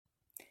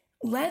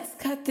Let's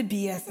cut the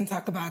BS and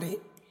talk about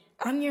it.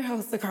 I'm your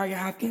host, Zakaria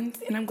Hopkins,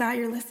 and I'm glad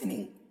you're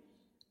listening.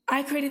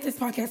 I created this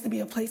podcast to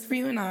be a place for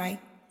you and I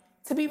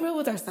to be real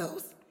with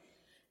ourselves,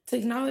 to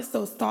acknowledge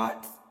those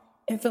thoughts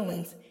and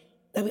feelings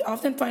that we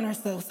often find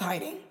ourselves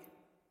hiding.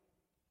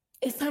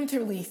 It's time to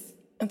release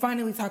and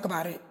finally talk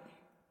about it.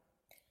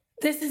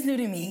 This is new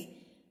to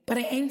me, but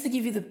I aim to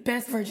give you the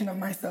best version of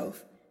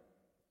myself,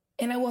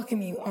 and I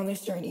welcome you on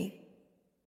this journey.